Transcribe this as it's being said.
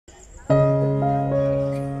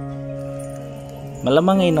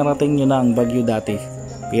Malamang ay narating nyo na ang Baguio dati,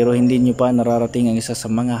 pero hindi nyo pa nararating ang isa sa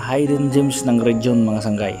mga hidden gems ng region mga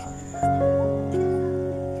sanggay.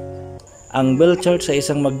 Ang Bell Church ay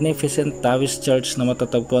isang magnificent Taoist church na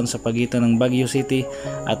matatagpuan sa pagitan ng Baguio City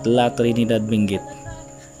at La Trinidad Benguet.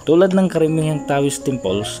 Tulad ng karimihang Taoist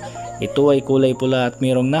temples, ito ay kulay pula at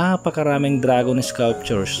mayroong napakaraming dragon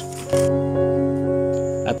sculptures.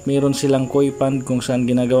 At mayroon silang koi pond kung saan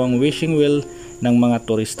ginagawang wishing well ng mga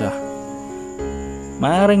turista.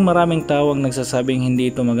 Maaaring maraming tao ang nagsasabing hindi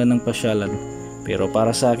ito magandang pasyalan, pero para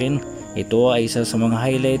sa akin, ito ay isa sa mga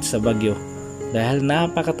highlights sa Baguio. Dahil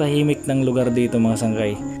napakatahimik ng lugar dito mga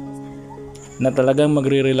sangkay, na talagang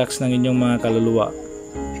magre-relax ng inyong mga kaluluwa.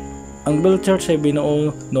 Ang Bell Church ay binuo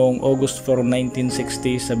noong August 4,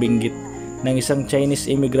 1960 sa Benguet ng isang Chinese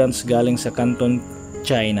immigrants galing sa Canton,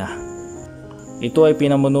 China. Ito ay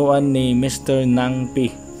pinamunuan ni Mr. Nang P.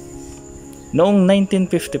 Noong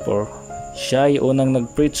 1954, siya ay unang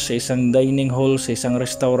nag-preach sa isang dining hall sa isang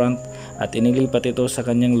restaurant at inilipat ito sa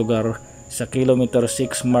kanyang lugar sa kilometer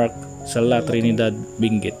 6 mark sa La Trinidad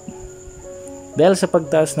Benguet. Dahil sa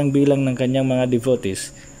pagtaas ng bilang ng kanyang mga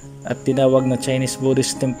devotees at tinawag na Chinese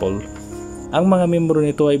Buddhist Temple, ang mga membro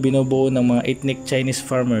nito ay binubuo ng mga ethnic Chinese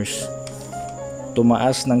farmers.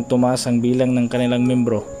 Tumaas ng tumaas ang bilang ng kanilang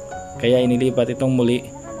membro, kaya inilipat itong muli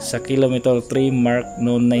sa kilometer 3 mark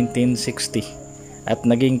noong 1960 at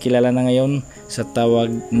naging kilala na ngayon sa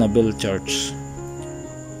tawag na Bell Church.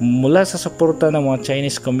 Mula sa suporta ng mga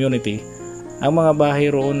Chinese community, ang mga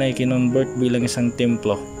bahay roon ay kinonvert bilang isang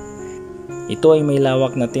templo. Ito ay may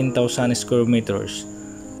lawak na 10,000 square meters.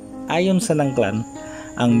 Ayon sa Nangklan,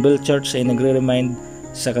 ang Bell Church ay nagre-remind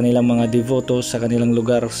sa kanilang mga devoto sa kanilang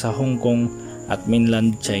lugar sa Hong Kong at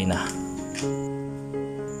mainland China.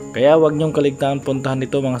 Kaya huwag niyong kaligtaan puntahan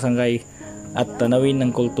ito mga sanggay at tanawin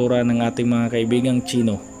ang kultura ng ating mga kaibigang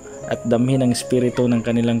Chino at damhin ang espiritu ng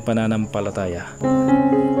kanilang pananampalataya.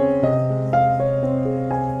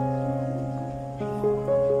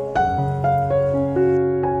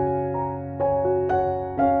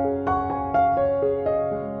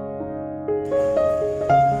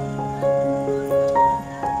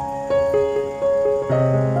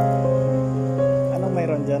 Anong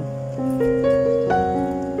mayroon dyan?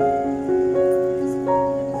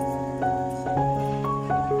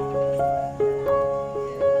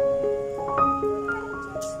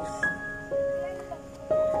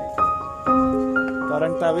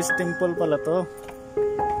 Parang Taoist temple pala to.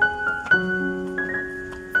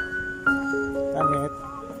 Pangit.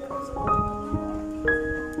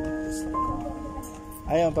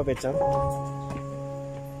 Ayaw ang papetso?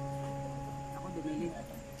 Ako dumilib.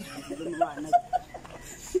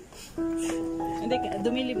 Hindi,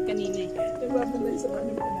 dumilib kanina eh. Nagbabalay sa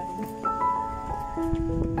kanina pa natin.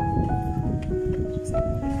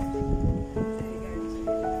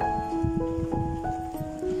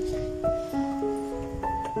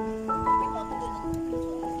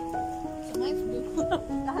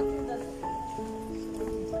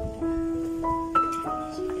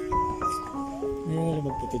 Ayaw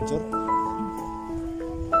magpapicture.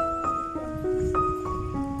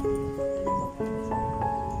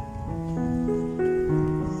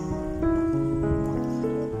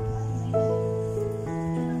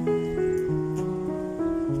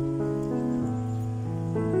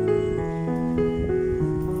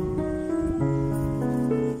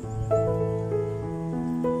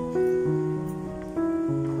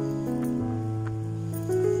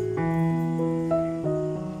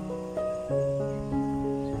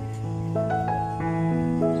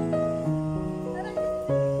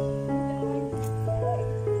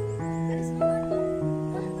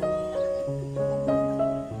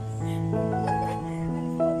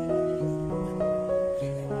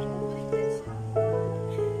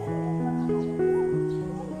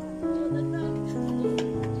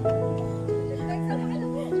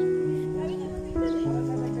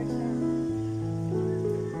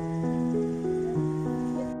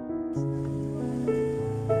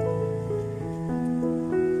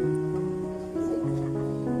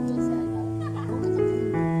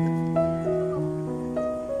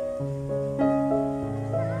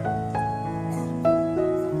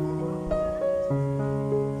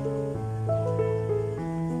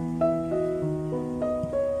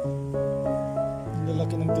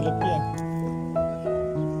 Lalaki ng tilapia.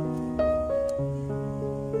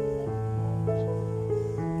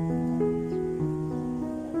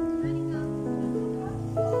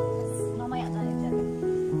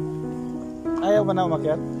 Ayaw ba na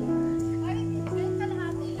umakyat?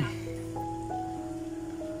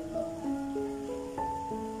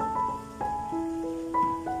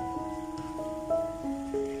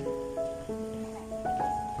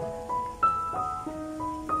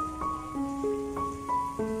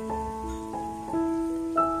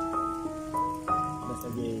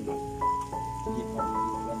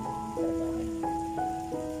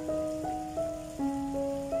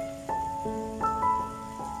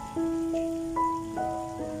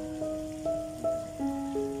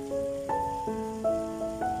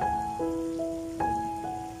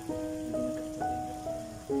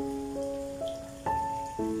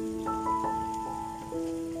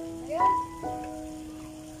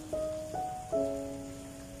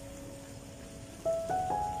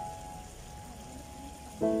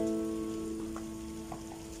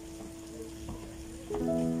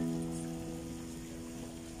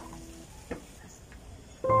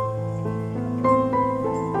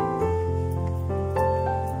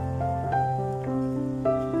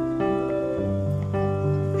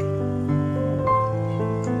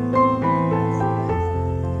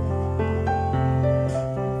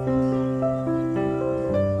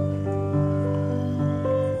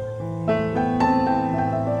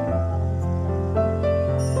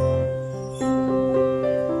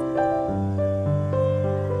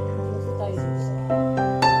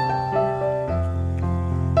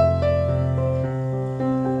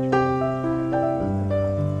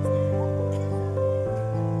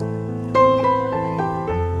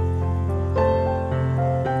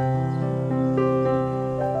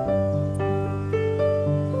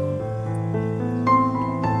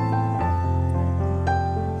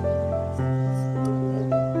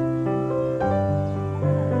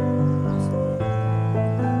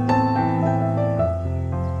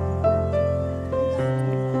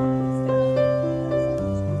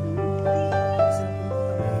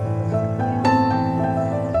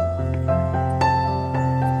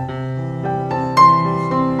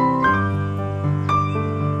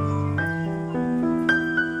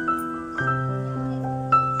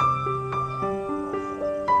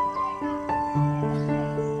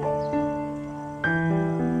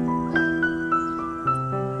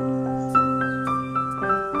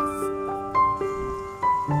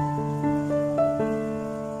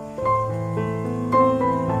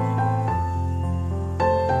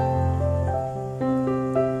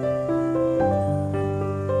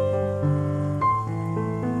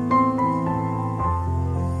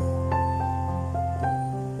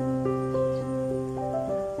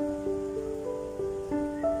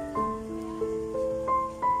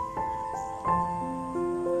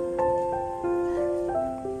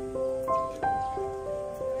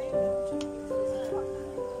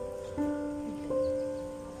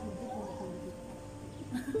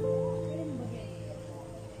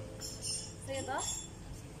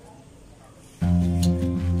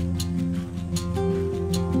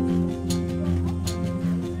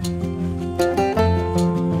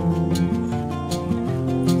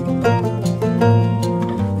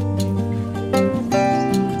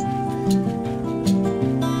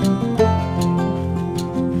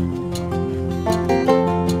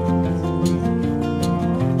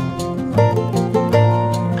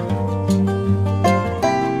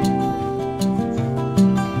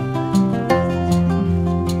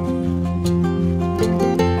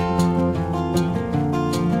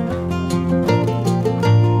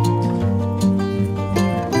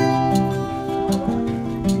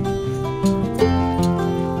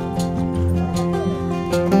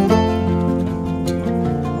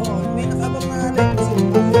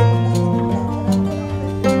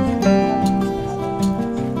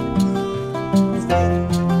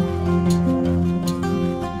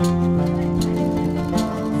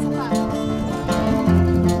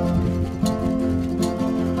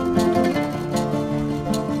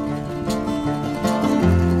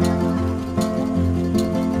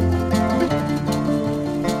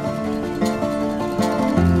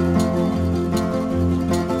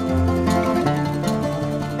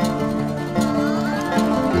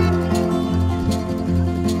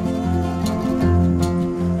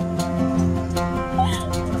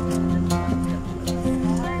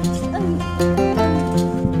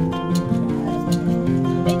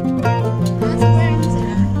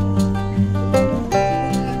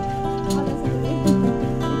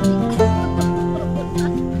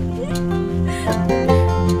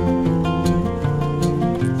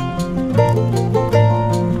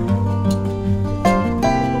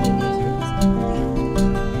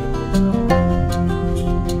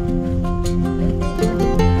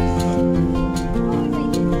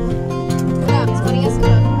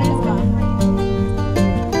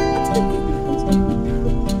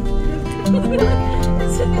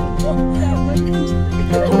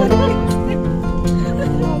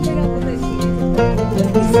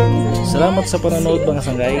 Salamat sa panonood mga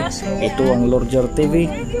sanggay. Ito ang Lorger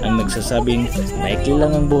TV, ang nagsasabing maikli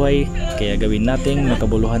lang ang buhay, kaya gawin nating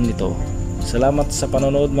makabuluhan nito. Salamat sa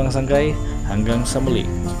panonood mga sanggay. Hanggang sa muli.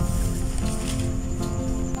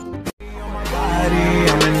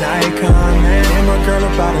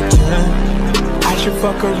 I should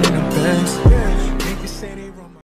fuck her in the Benz.